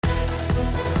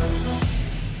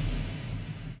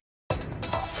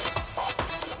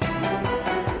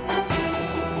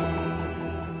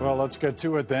Let's get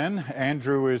to it then.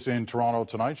 Andrew is in Toronto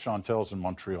tonight. Chantel's in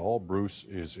Montreal. Bruce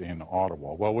is in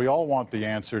Ottawa. Well, we all want the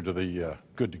answer to the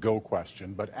good to go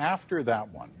question, but after that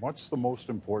one, what's the most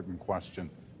important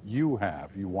question you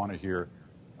want to hear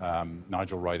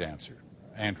Nigel Wright answer?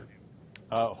 Andrew.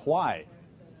 Why?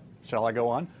 Shall I go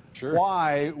on? Sure.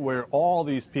 Why were all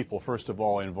these people, first of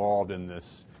all, involved in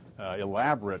this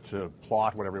elaborate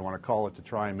plot, whatever you want to call it, to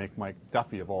try and make Mike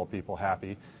Duffy, of all people,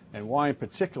 happy? And why, in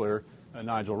particular,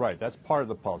 Nigel Wright? That's part of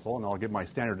the puzzle, and I'll give my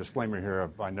standard disclaimer here.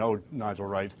 I know Nigel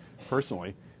Wright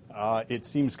personally. It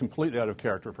seems completely out of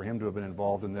character for him to have been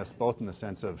involved in this, both in the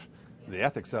sense of the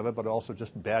ethics of it, but also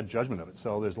just bad judgment of it.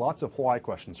 So there's lots of why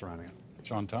questions surrounding it.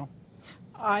 Chantel?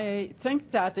 I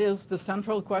think that is the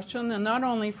central question, and not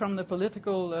only from the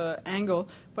political angle,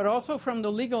 but also from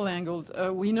the legal angle.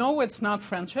 We know it's not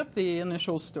friendship, the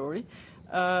initial story.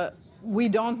 We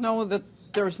don't know that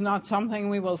there's not something.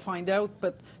 We will find out,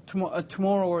 but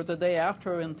tomorrow or the day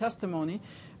after in testimony.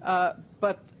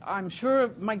 But I'm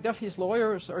sure Mike Duffy's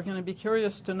lawyers are going to be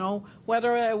curious to know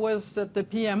whether it was that the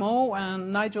PMO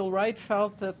and Nigel Wright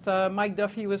felt that Mike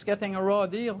Duffy was getting a raw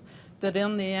deal, that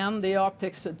in the end the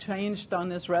optics had changed on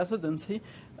his residency.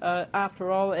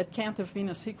 After all, it can't have been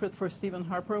a secret for Stephen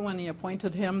Harper when he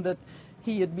appointed him that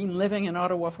he had been living in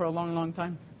Ottawa for a long, long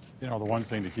time. You know, the one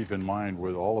thing to keep in mind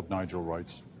with all of Nigel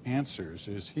Wright's answers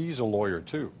is he's a lawyer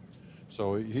too.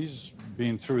 So he's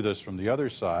been through this from the other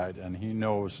side, and he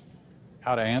knows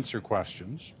how to answer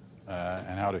questions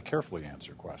and how to carefully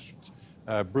answer questions.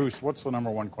 Bruce, what's the number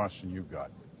one question you've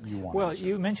got? Well,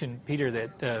 you mentioned, Peter,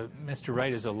 that Mr.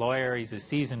 Wright is a lawyer, he's a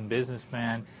seasoned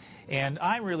businessman, and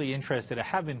I'm really interested, I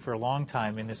have been for a long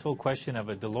time, in this whole question of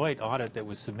a Deloitte audit that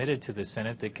was submitted to the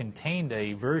Senate that contained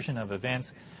a version of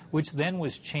events which then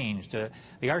was changed. The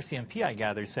RCMP, I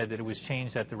gather, said that it was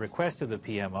changed at the request of the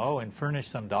PMO and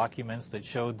furnished some documents that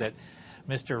showed that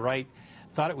Mr. Wright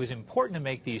thought it was important to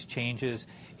make these changes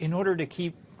in order to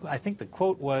keep, I think the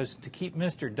quote was, to keep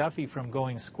Mr. Duffy from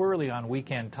going squirrely on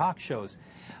weekend talk shows.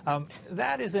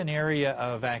 That is an area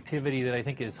of activity that I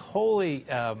think is wholly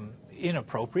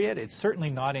inappropriate. It's certainly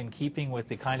not in keeping with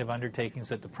the kind of undertakings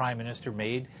that the Prime Minister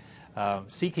made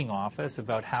seeking office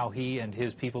about how he and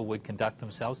his people would conduct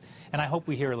themselves. And I hope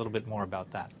we hear a little bit more about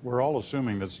that. We're all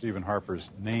assuming that Stephen Harper's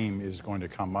name is going to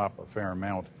come up a fair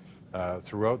amount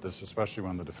throughout this, especially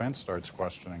when the defense starts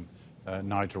questioning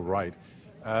Nigel Wright.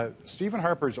 Stephen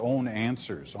Harper's own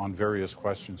answers on various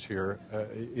questions here,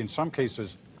 in some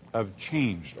cases, have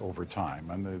changed over time.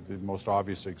 And the most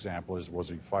obvious example is, was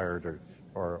he fired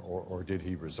or did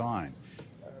he resign?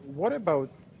 What about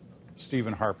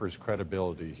Stephen Harper's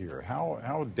credibility here?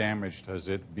 How damaged has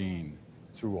it been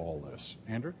through all this?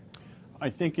 Andrew? I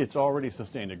think it's already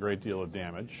sustained a great deal of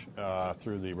damage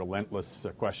through the relentless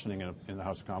questioning in the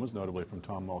House of Commons, notably from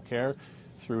Tom Mulcair,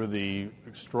 through the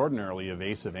extraordinarily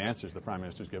evasive answers the Prime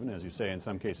Minister's given, as you say, in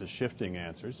some cases shifting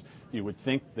answers. You would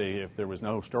think if there was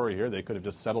no story here, they could have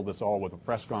just settled this all with a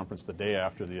press conference the day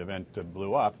after the event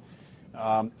blew up.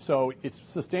 So it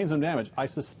sustains some damage. I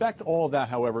suspect all of that,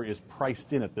 however, is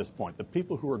priced in at this point. The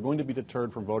people who are going to be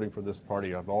deterred from voting for this party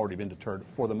have already been deterred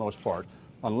for the most part,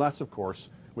 unless, of course,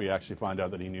 we actually find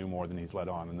out that he knew more than he's let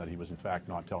on and that he was, in fact,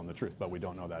 not telling the truth. But we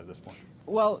don't know that at this point.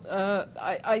 Well,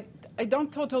 I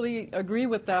don't totally agree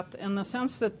with that in the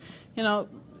sense that, you know,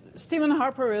 Stephen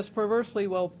Harper is perversely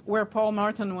where Paul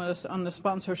Martin was on the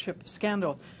sponsorship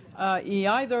scandal. He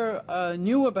either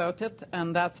knew about it,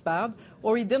 and that's bad,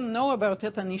 or he didn't know about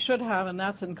it, and he should have, and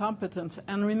that's incompetence.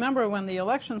 And remember, when the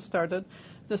election started,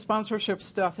 the sponsorship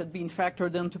stuff had been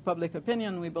factored into public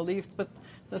opinion, we believed. But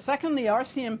the second the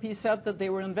RCMP said that they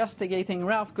were investigating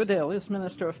Ralph Goodale, as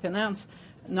Minister of Finance,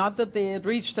 not that they had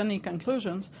reached any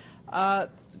conclusions,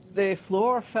 the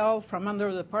floor fell from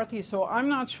under the party. So I'm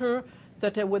not sure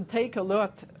that it would take a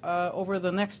lot over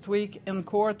the next week in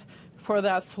court for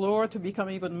that floor to become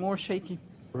even more shaky.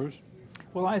 Bruce?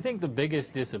 Well, I think the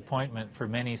biggest disappointment for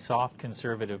many soft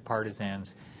conservative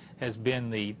partisans has been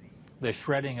the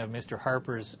shredding of Mr.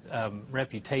 Harper's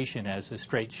reputation as a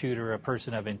straight shooter, a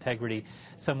person of integrity,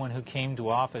 someone who came to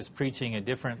office preaching a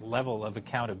different level of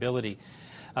accountability.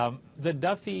 The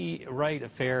Duffy-Wright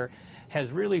affair has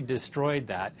really destroyed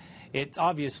that. It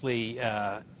obviously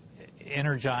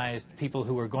energized people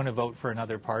who were going to vote for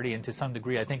another party, and to some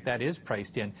degree I think that is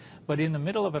priced in. But in the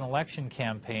middle of an election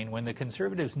campaign, when the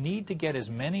Conservatives need to get as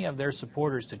many of their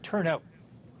supporters to turn out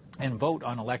and vote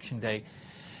on Election Day,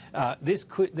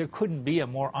 there couldn't be a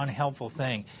more unhelpful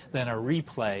thing than a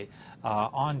replay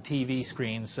on TV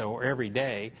screens or every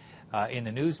day in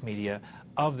the news media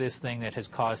of this thing that has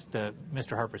cost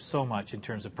Mr. Harper so much in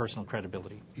terms of personal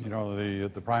credibility. You know,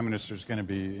 the Prime Minister is going to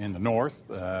be in the North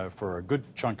for a good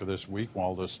chunk of this week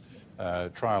while this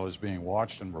trial is being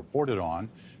watched and reported on.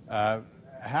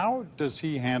 How does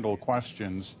he handle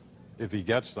questions, if he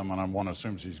gets them, and one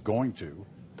assumes he's going to,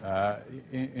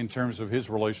 in terms of his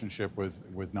relationship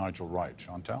with Nigel Wright?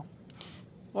 Chantal?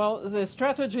 Well, the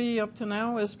strategy up to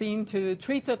now has been to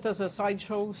treat it as a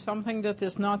sideshow, something that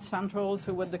is not central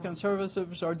to what the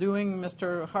Conservatives are doing.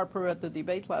 Mr. Harper at the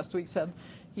debate last week said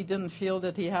he didn't feel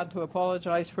that he had to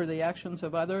apologize for the actions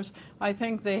of others. I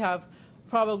think they have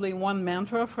probably one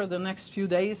mantra for the next few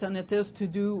days, and it is to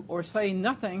do or say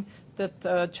nothing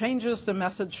that changes the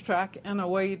message track in a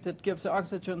way that gives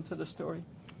oxygen to the story.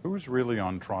 Who's really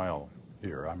on trial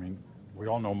here? I mean, we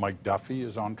all know Mike Duffy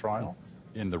is on trial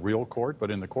in the real court, but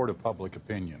in the court of public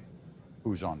opinion,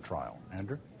 who's on trial?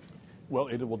 Andrew? Well,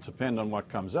 it will depend on what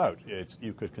comes out.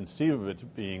 You could conceive of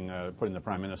it being putting the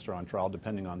Prime Minister on trial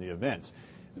depending on the events.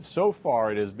 So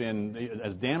far, it has been,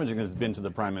 as damaging as it's been to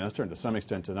the Prime Minister and to some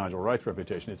extent to Nigel Wright's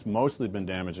reputation, it's mostly been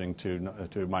damaging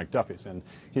to Mike Duffy's. And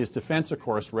his defense, of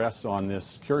course, rests on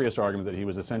this curious argument that he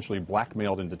was essentially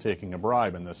blackmailed into taking a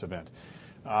bribe in this event.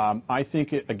 I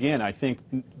think, I think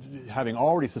having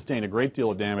already sustained a great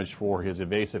deal of damage for his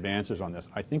evasive answers on this,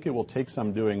 I think it will take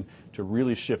some doing to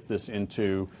really shift this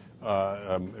into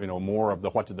more of the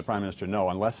what did the Prime Minister know,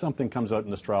 unless something comes out in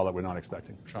this trial that we're not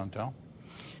expecting. Chantal?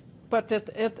 But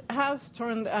it has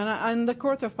turned, and in the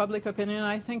court of public opinion,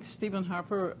 I think Stephen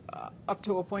Harper, up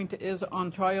to a point, is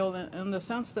on trial in the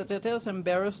sense that it has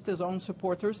embarrassed his own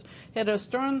supporters. It has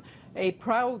turned a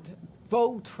proud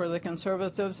vote for the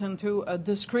Conservatives into a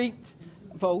discreet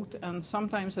vote, and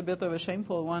sometimes a bit of a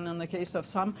shameful one in the case of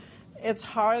some. It's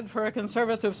hard for a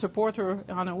Conservative supporter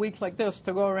on a week like this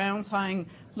to go around saying,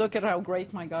 look at how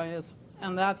great my guy is.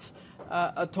 And that's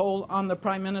a toll on the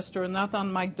Prime Minister, not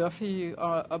on Mike Duffy,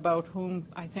 about whom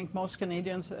I think most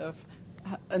Canadians have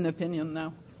an opinion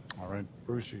now. All right.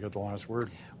 Bruce, you got the last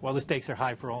word. Well, the stakes are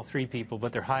high for all three people,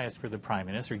 but they're highest for the Prime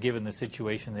Minister, given the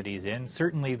situation that he's in.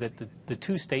 Certainly that the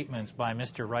two statements by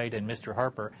Mr. Wright and Mr.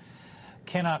 Harper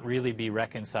cannot really be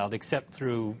reconciled, except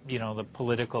through, the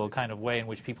political kind of way in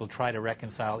which people try to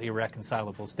reconcile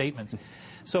irreconcilable statements.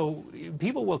 So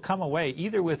people will come away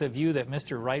either with a view that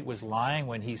Mr. Wright was lying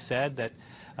when he said that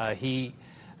he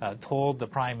told the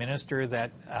Prime Minister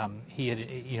that he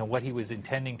had, what he was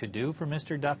intending to do for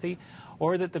Mr. Duffy,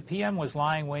 or that the PM was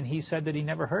lying when he said that he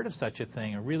never heard of such a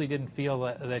thing or really didn't feel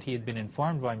that he had been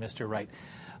informed by Mr. Wright.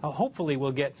 Hopefully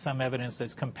we'll get some evidence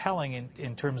that's compelling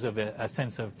in terms of a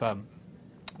sense of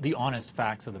the honest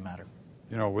facts of the matter.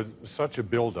 With such a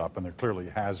build-up, and there clearly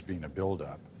has been a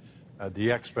build-up,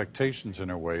 the expectations in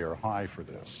a way are high for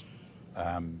this.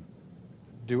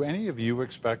 Do any of you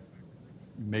expect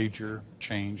major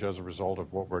change as a result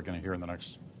of what we're going to hear in the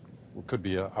next, what could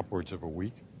be upwards of a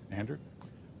week? Andrew?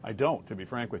 I don't, to be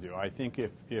frank with you. I think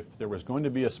if there was going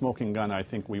to be a smoking gun, I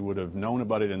think we would have known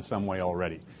about it in some way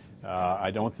already.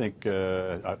 I don't think,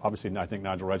 obviously I think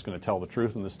Nigel Wright's going to tell the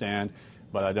truth in the stand,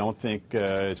 but I don't think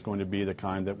it's going to be the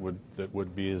kind that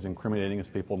would be as incriminating as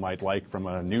people might like from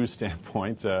a news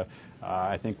standpoint.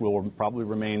 I think we'll probably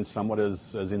remain somewhat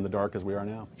as in the dark as we are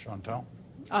now. Chantal?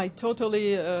 I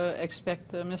totally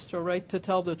expect Mr. Wright to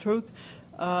tell the truth.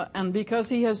 And because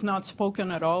he has not spoken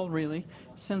at all, really,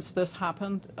 since this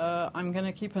happened, I'm going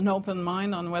to keep an open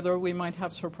mind on whether we might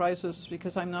have surprises,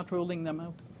 because I'm not ruling them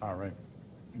out. All right.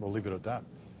 We'll leave it at that.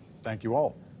 Thank you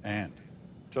all. And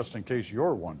just in case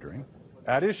you're wondering,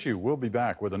 At Issue, we'll be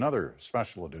back with another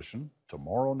special edition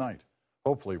tomorrow night,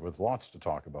 hopefully with lots to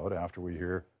talk about after we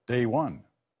hear day one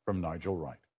from Nigel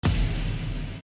Wright.